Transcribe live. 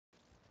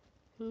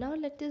Now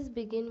let us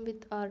begin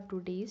with our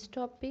today's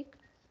topic,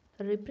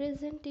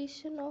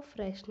 representation of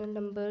rational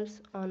numbers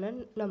on a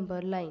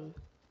number line.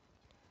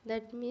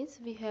 That means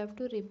we have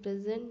to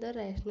represent the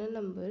rational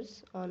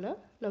numbers on a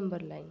number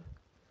line.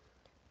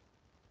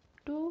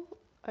 To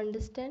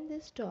understand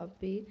this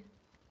topic,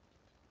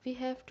 we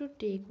have to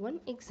take one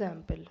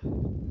example.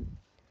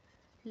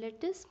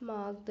 Let us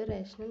mark the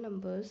rational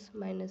numbers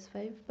minus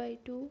 5 by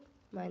 2,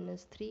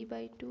 minus 3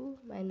 by 2,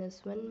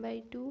 minus 1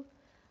 by 2,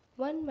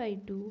 1 by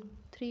 2,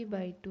 3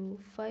 by 2,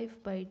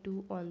 5 by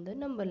 2 on the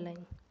number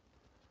line.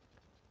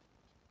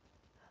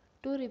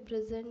 To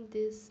represent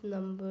this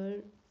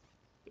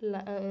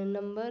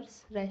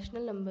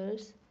rational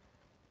numbers,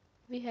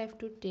 we have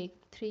to take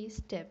 3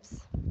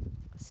 steps.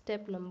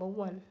 Step number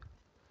 1.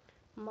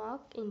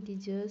 Mark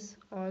integers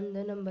on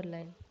the number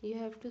line. You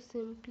have to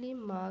simply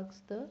mark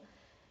the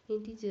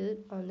integer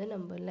on the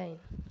number line.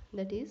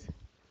 That is,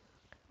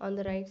 on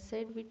the right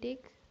side we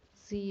take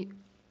 0.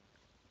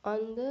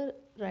 On the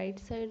right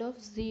side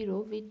of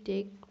 0 we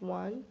take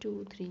 1,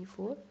 2, 3,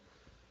 4.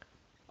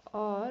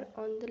 Or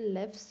on the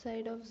left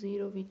side of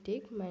 0 we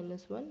take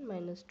minus 1,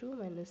 minus 2,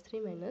 minus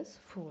 3, minus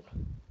 4.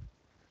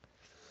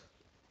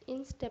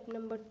 In step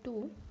number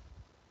 2,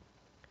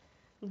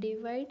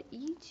 divide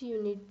each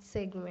unit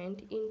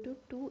segment into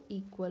 2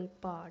 equal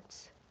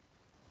parts.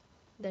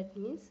 That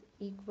means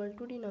equal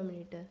to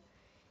denominator.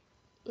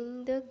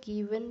 In the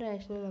given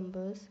rational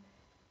numbers,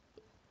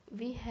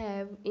 we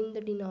have in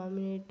the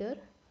denominator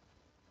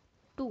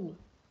 2.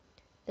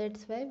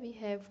 That's why we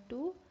have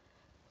to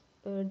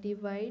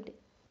divide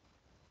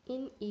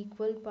in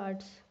equal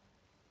parts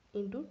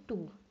into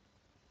 2.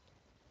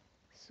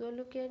 So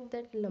look at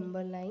that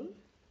number line.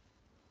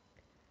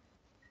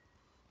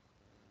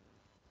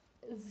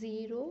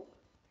 0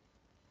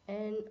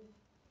 and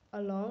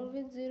along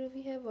with 0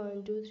 we have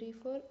 1, 2, 3,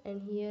 4,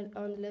 and here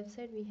on the left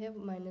side we have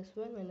minus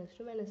 1, minus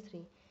 2, minus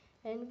 3,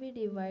 and we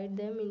divide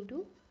them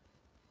into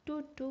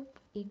two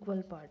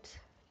equal parts.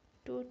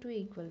 Two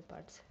equal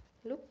parts.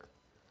 Look,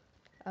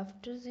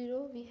 after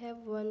 0 we have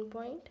 1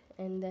 point,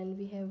 and then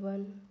we have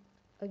 1,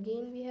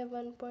 again we have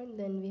 1 point,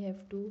 then we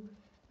have 2,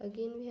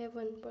 again we have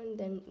 1 point,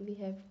 then we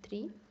have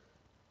 3,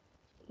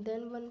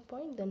 then 1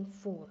 point, then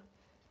 4.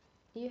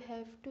 You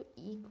have to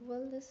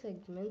equal the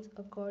segments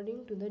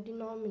according to the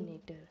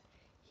denominator.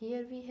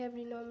 Here we have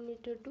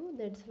denominator 2,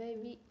 that's why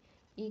we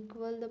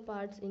equal the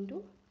parts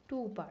into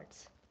 2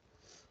 parts.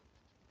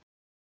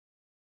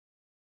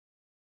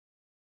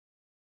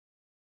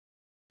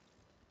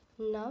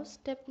 Now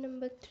step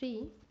number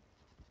 3,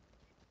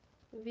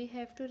 we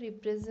have to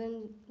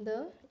represent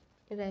the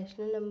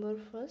rational number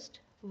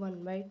first.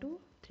 1 by 2,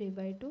 3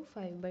 by 2,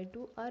 5 by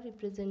 2 are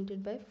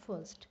represented by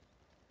first,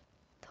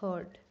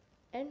 third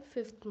and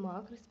fifth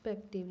mark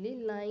respectively,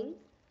 lying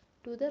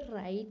to the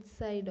right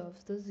side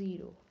of the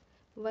 0.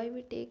 Why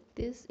we take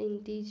these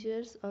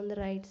integers on the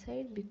right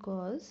side?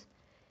 Because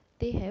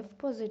they have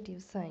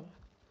positive sign.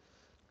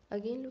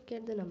 Again look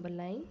at the number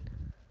line.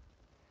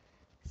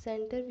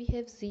 Center we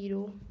have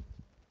 0.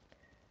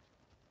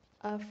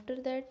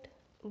 After that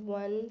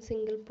one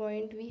single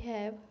point we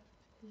have,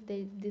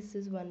 this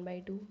is 1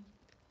 by 2.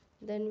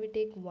 Then we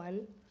take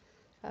 1.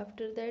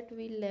 After that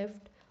we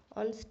left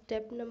on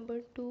step number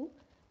 2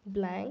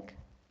 blank,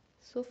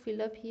 so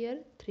fill up here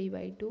 3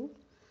 by 2.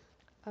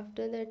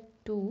 After that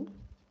 2.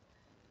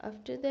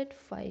 After that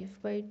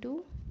 5 by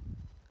 2,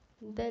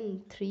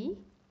 then 3,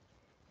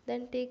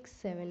 then take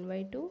 7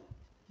 by 2,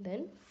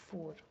 then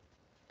 4.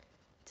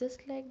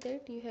 Just like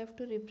that you have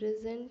to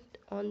represent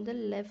on the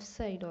left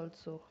side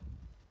also.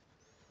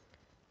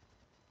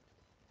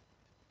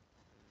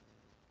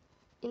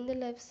 In the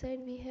left side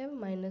we have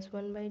minus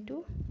 1 by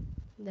 2,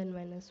 then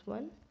minus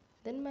 1,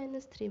 then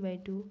minus 3 by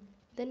 2,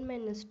 then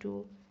minus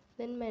 2,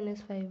 then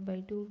minus 5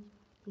 by 2,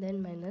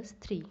 then minus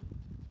 3.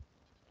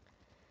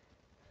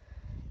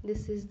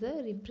 This is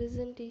the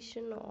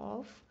representation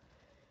of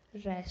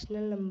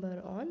rational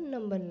number on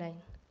number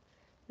line.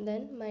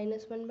 Then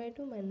minus 1 by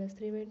 2, minus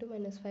 3 by 2,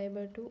 minus 5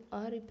 by 2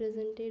 are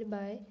represented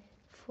by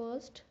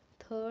first,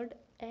 third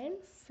and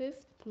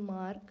fifth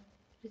mark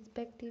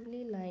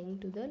respectively, lying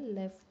to the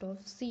left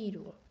of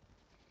 0.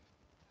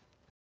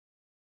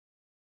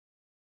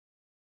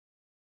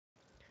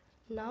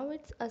 Now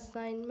it's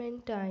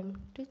assignment time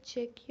to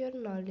check your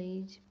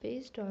knowledge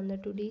based on the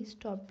today's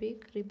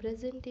topic,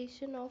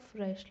 representation of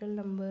rational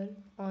number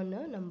on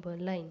a number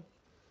line.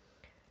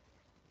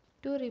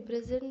 To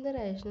represent the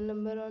rational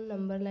number on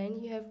number line,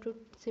 you have to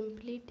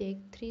simply take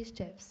 3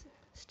 steps.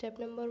 Step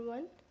number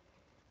 1,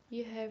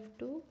 you have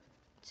to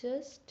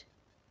just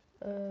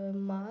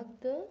mark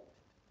the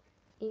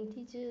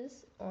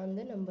integers on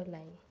the number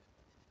line.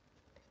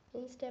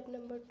 In step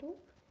number 2,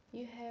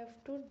 you have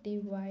to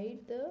divide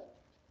the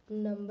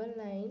number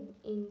line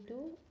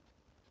into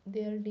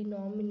their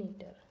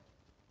denominator.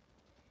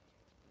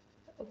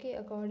 Okay,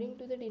 according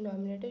to the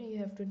denominator you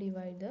have to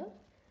divide the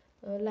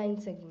line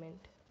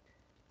segment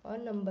or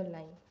number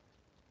line.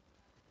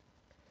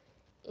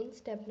 In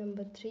step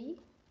number 3,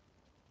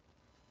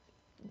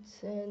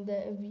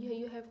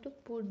 you have to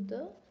put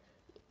the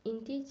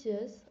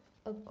integers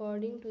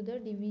according to the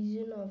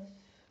division of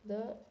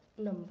the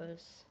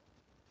numbers.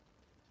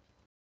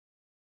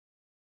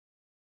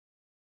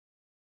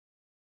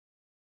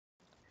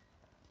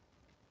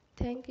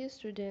 Thank you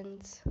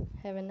students.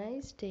 Have a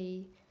nice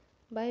day.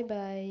 Bye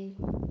bye.